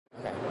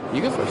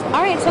You go first.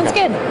 All right, sounds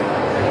good.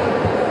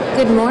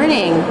 Good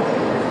morning.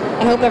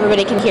 I hope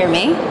everybody can hear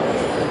me.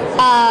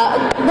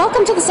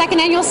 Welcome to the second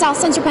annual South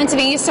Central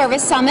Pennsylvania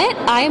Service Summit.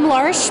 I am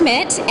Laura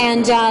Schmidt,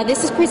 and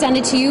this is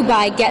presented to you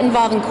by Get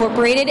Involved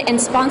Incorporated and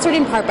sponsored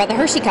in part by the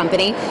Hershey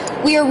Company.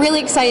 We are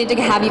really excited to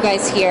have you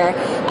guys here.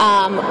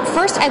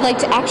 First, I'd like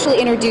to actually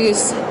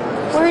introduce,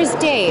 where is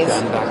Dave?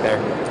 Back there.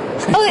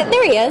 Oh,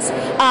 there he is.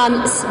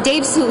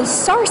 Dave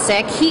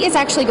Sarsik. He is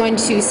actually going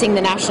to sing the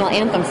national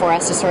anthem for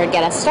us to sort of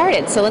get us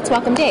started. So let's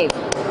welcome Dave.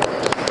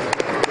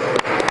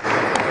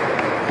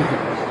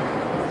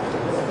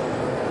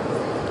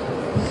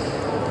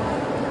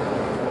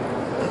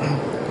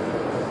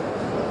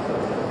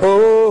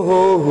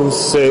 Oh,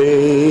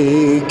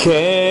 say,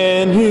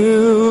 can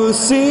you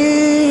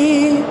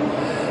see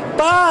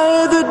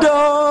by the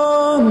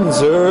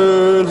dawn's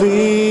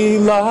early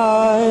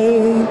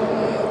light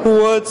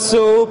what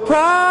so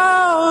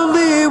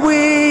proudly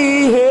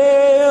we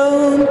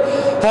hailed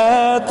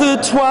at the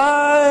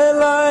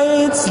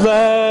twilight's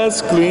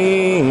last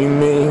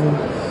gleaming,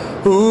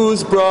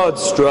 whose broad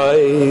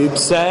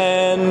stripes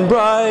and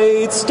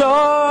bright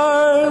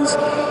stars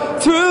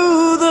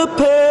through the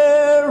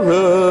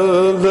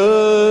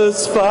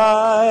perilous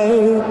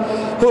fight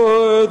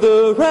o'er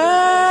the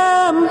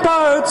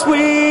ramparts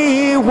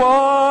we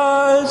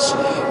watched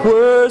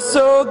were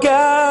so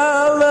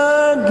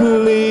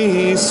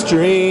gallantly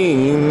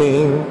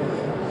streaming,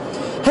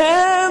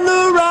 and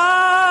the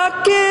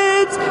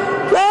rockets'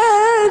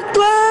 red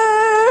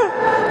glare,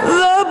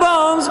 the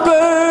bombs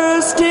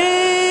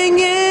bursting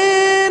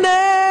in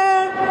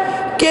air,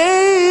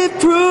 gave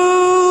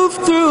proof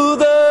through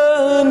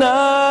the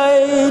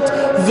night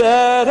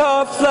that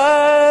our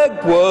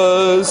flag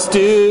was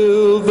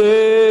still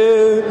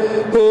there.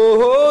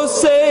 Oh,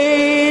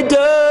 say,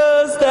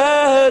 does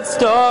that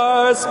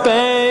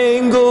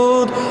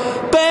star-spangled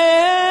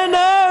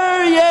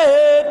banner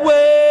yet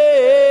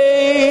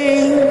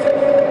wave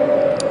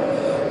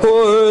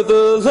o'er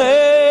the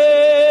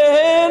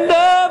land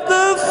of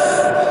the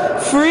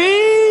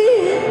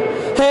free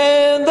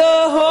and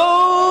the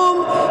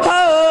home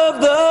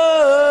of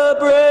the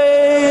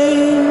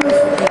brave?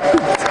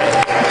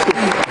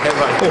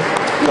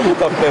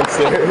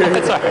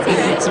 That's all right.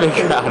 It's a big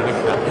crowd.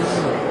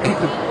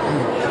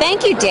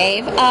 Thank you,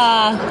 Dave.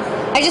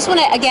 I just want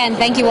to, again,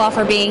 thank you all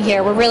for being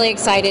here. We're really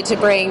excited to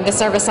bring the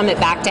Service Summit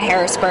back to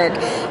Harrisburg.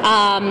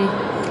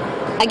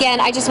 Again,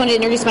 I just wanted to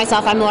introduce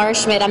myself. I'm Laura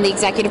Schmidt. I'm the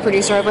executive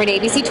producer over at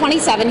ABC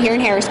 27 here in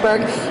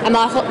Harrisburg. I'm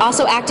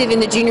also active in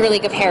the Junior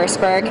League of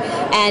Harrisburg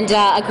and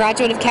a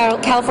graduate of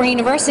California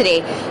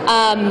University.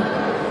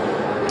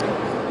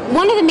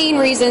 One of the main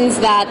reasons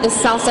that the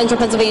South Central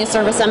Pennsylvania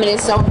Service Summit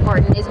is so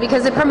important is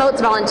because it promotes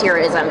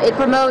volunteerism. It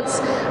promotes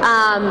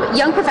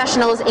young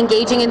professionals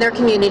engaging in their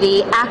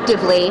community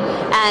actively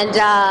and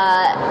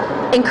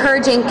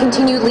encouraging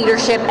continued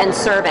leadership and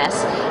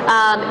service.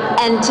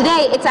 And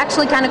today it's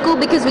actually kind of cool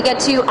because we get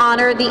to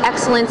honor the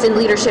excellence in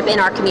leadership in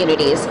our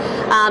communities.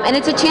 And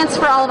it's a chance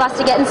for all of us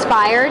to get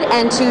inspired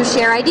and to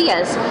share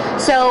ideas.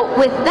 So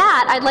with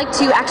that, I'd like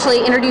to actually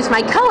introduce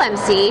my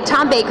co-MC,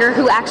 Tom Baker,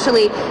 who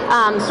actually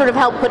sort of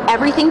helped put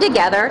everything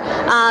together.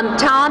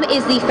 Tom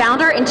is the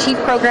founder and chief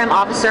program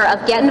officer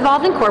of Get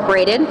Involved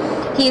Incorporated.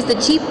 He is the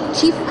chief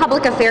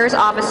public affairs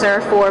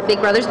officer for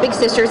Big Brothers Big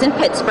Sisters in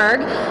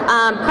Pittsburgh,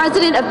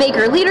 president of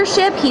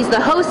Bakerleadership. He's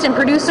the host and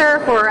producer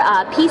for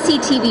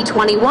PCTV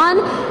 21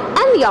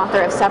 and the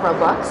author of several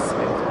books.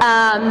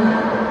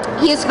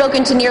 He has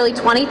spoken to nearly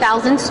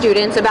 20,000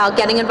 students about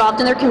getting involved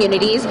in their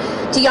communities,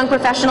 to young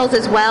professionals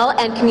as well,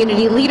 and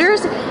community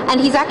leaders, and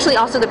he's actually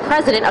also the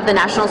president of the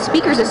National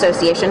Speakers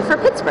Association for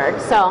Pittsburgh.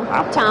 So,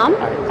 Tom?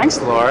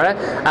 Thanks, Laura.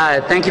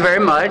 Thank you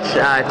very much.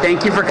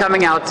 Thank you for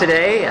coming out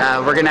today.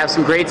 We're going to have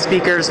some great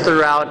speakers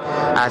throughout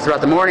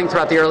the morning,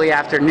 throughout the early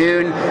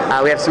afternoon.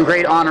 We have some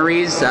great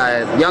honorees,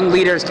 young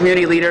leaders,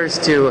 community leaders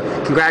to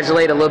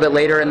congratulate a little bit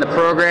later in the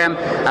program.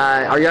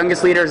 Our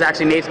youngest leader is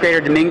actually an 8th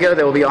grader, Domingo,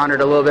 that will be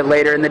honored a little bit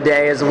later in the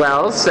day as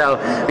well. So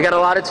we got a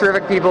lot of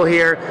terrific people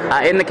here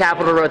in the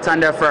Capitol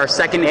Rotunda for our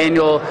second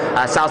annual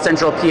South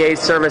Central PA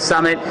Service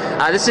Summit.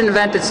 This is an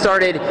event that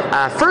started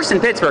first in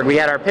Pittsburgh. We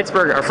had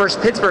our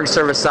first Pittsburgh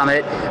Service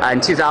Summit in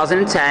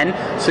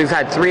 2010. So we've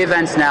had 3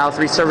 events now,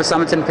 3 Service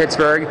Summits in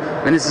Pittsburgh,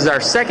 and this is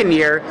our second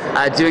year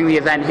doing the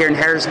event here in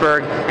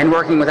Harrisburg and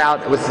working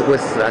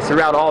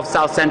throughout all of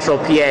South Central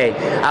PA.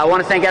 I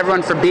want to thank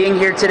everyone for being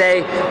here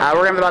today. We're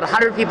going to have about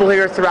 100 people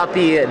here throughout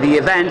the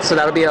event, so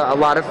that'll be a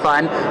lot of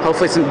fun.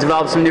 Hopefully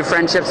develop some new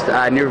friendships,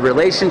 new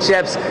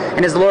relationships.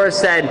 And as Laura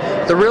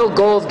said, the real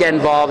goal of Get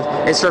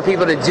Involved is for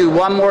people to do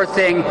one more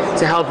thing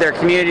to help their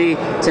community,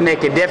 to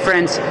make a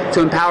difference, to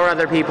empower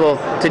other people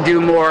to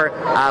do more,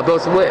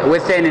 both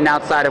within and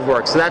outside of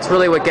work. So that's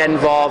really what Get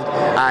Involved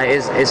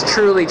is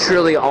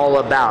truly all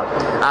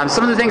about.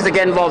 Some of the things that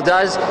Get Involved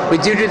does, we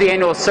do the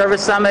annual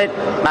Service Summit.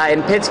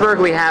 In Pittsburgh,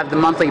 we have the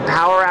monthly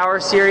Power Hour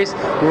series,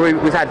 where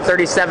we've had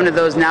 37 of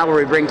those now, where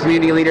we bring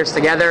community leaders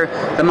together,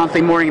 the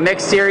monthly Morning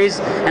Mix series,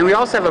 and we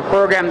also also have a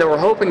program that we're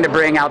hoping to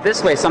bring out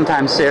this way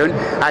sometime soon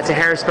to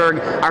Harrisburg,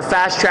 our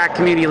Fast Track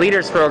Community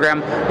Leaders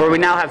Program, where we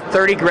now have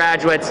 30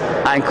 graduates,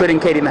 including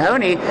Katie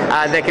Mahoney,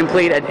 that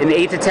complete an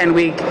 8 to 10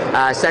 week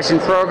session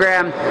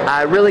program.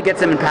 Really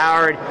gets them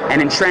empowered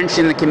and entrenched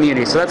in the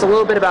community. So that's a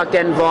little bit about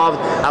Get Involved.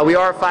 We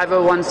are a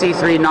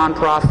 501c3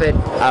 nonprofit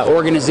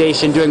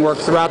organization doing work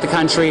throughout the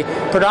country,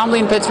 predominantly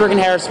in Pittsburgh and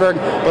Harrisburg,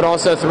 but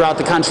also throughout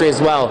the country as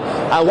well.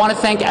 I want to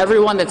thank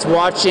everyone that's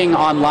watching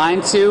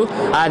online too.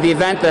 The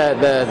event,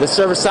 the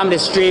Service Summit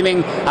is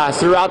streaming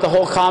throughout the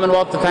whole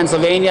Commonwealth of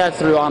Pennsylvania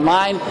through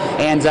online,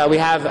 and we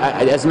have,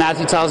 as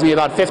Matthew tells me,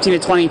 about 15 to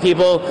 20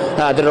 people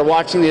that are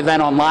watching the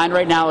event online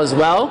right now as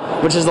well,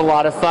 which is a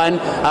lot of fun.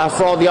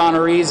 For all the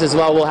honorees as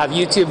well, we'll have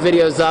YouTube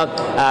videos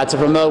up to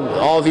promote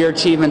all of your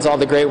achievements, all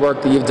the great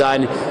work that you've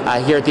done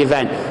here at the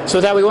event. So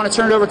with that, we want to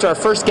turn it over to our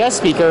first guest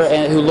speaker,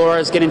 who Laura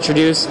is going to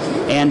introduce,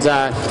 and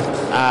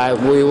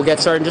we will get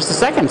started in just a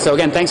second. So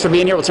again, thanks for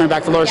being here. We'll turn it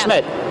back to Laura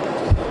Schmidt.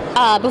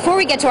 Before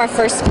we get to our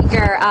first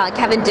speaker,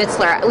 Kevin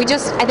Ditzler,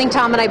 I think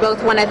Tom and I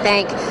both want to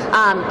thank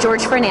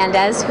George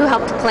Fernandez, who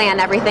helped plan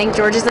everything.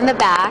 George is in the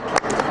back.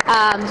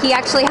 He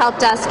actually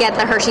helped us get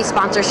the Hershey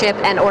sponsorship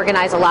and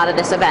organize a lot of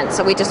this event,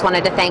 so we just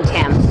wanted to thank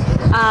him.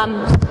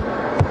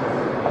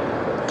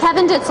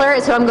 Kevin Ditzler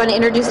is who I'm going to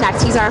introduce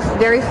next. He's our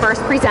very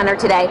first presenter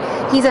today.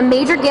 He's a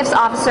major gifts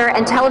officer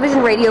and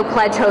television radio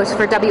pledge host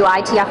for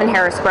WITF in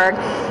Harrisburg.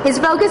 His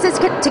focus is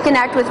to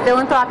connect with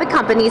philanthropic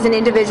companies and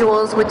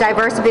individuals with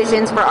diverse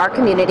visions for our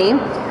community.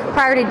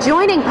 Prior to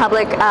joining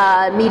public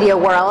media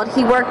world,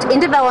 he worked in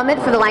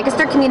development for the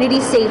Lancaster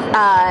Community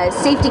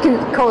Safety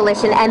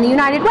Coalition and the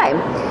United Way.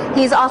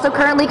 He is also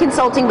currently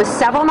consulting with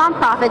several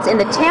nonprofits in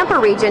the Tampa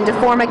region to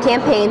form a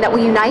campaign that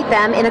will unite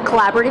them in a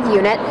collaborative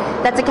unit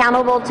that's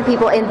accountable to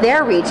people in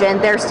their region,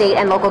 their state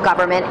and local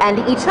government, and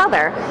each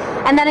other.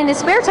 And then in his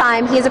spare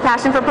time, he has a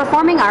passion for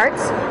performing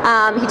arts.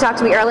 He talked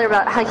to me earlier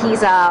about how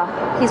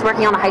he's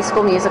working on a high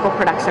school musical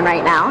production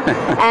right now.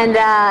 And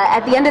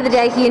at the end of the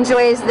day, he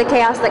enjoys the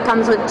chaos that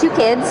comes with 2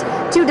 kids,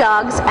 2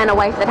 dogs, and a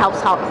wife that helps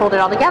hold it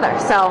all together.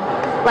 So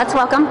let's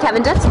welcome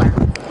Kevin Ditzler.